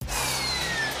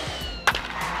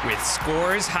with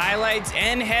scores, highlights,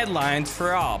 and headlines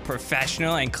for all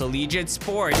professional and collegiate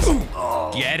sports.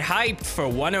 Get hyped for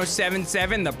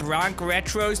 107.7 The Bronx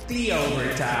Retro's The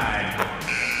Overtime.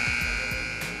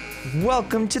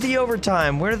 Welcome to The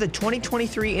Overtime. We're the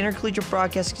 2023 Intercollegiate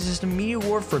Broadcasting System Media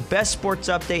Award for Best Sports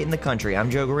Update in the country.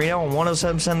 I'm Joe Garino on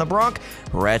 107.7 The Bronx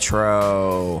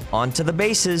Retro. On to the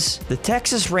bases. The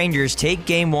Texas Rangers take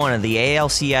Game 1 of the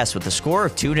ALCS with a score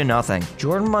of 2-0.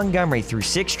 Jordan Montgomery threw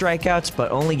 6 strikeouts but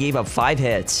only gave up 5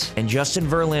 hits. And Justin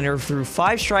Verlander threw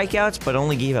 5 strikeouts but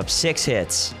only gave up 6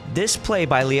 hits. This play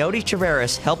by Leody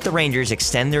Taveras helped the Rangers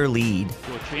extend their lead.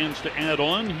 So a chance to add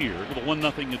on here with a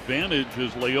 1-0 advantage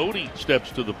as Leody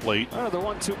steps to the plate. The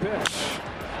 1-2 pitch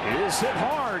is hit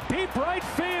hard, deep right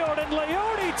field, and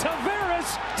Leody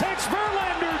Taveras takes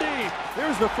Verlander deep.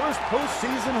 There's the first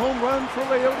postseason home run for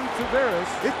Leody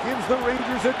Taveras. It gives the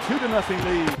Rangers a 2-0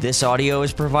 lead. This audio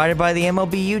is provided by the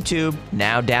MLB YouTube.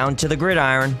 Now down to the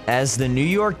gridiron, as the New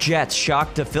York Jets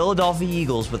shocked the Philadelphia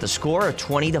Eagles with a score of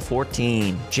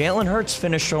 20-14. Jalen Hurts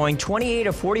finished throwing 28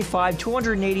 of 45,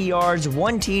 280 yards,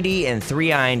 1 TD, and 3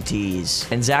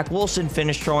 INTs. And Zach Wilson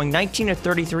finished throwing 19 of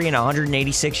 33 and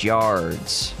 186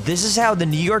 yards. This is how the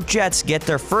New York Jets get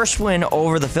their first win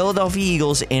over the Philadelphia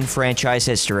Eagles in franchise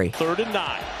history. 3rd and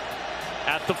 9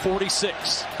 at the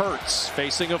 46. Hurts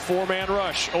facing a 4-man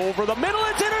rush over the middle.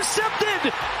 It's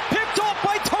intercepted. Picked off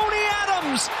by Tony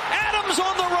Adams. Adams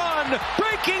on the run.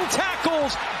 Breaking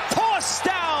tackles. Tossed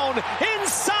down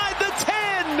inside the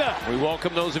 10. We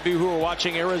welcome those of you who are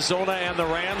watching Arizona and the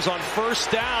Rams on first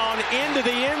down into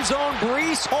the end zone.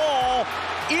 Breece Hall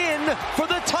in for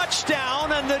the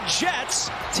touchdown, and the Jets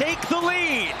take the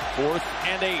lead. 4th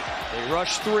and 8. They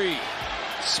rush 3.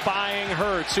 Spying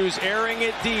Hurts, who's airing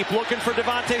it deep, looking for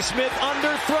Devontae Smith,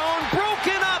 underthrown,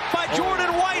 broken up by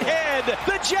Jordan Whitehead.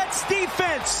 The Jets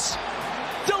defense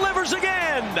delivers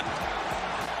again.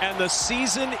 And the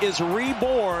season is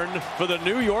reborn for the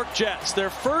New York Jets. Their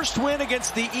first win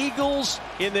against the Eagles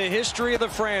in the history of the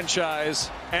franchise,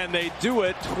 and they do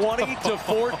it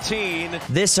 20-14.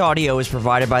 This audio is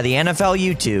provided by the NFL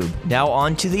YouTube. Now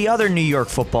on to the other New York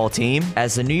football team,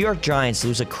 as the New York Giants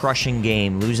lose a crushing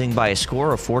game, losing by a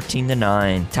score of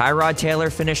 14-9. Tyrod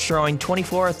Taylor finished throwing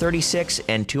 24 of 36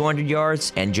 and 200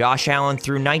 yards, and Josh Allen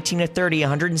threw 19 of 30,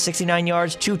 169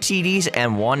 yards, 2 TDs,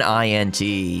 and 1 INT.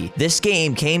 This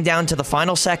game came down to the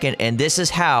final second, and this is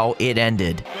how it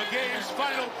ended. The game's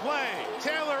final play.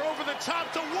 Taylor over the top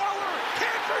to Waller.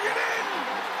 Can't bring it in.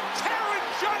 Taron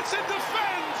Johnson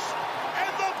defends,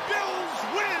 and the Bills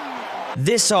win.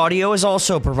 This audio is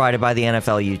also provided by the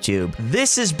NFL YouTube.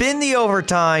 This has been The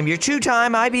Overtime, your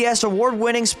 2-time IBS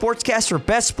award-winning sportscast for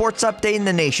best sports update in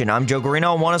the nation. I'm Joe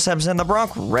Garino on 107.7 The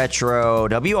Bronx Retro,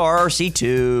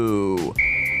 WRC2.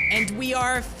 And we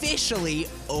are officially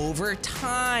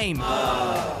overtime.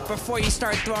 Before you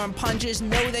start throwing punches,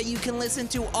 know that you can listen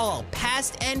to all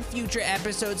past and future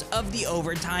episodes of The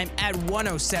Overtime at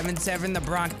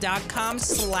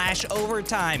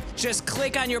 1077thebronx.com/overtime. Just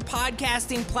click on your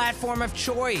podcasting platform of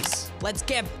choice. Let's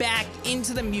get back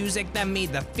into the music that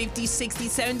made the 50s,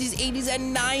 60s, 70s, 80s,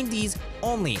 and 90s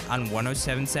only on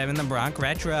 1077 The Bronx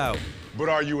Retro. But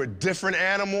are you a different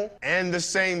animal and the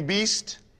same beast?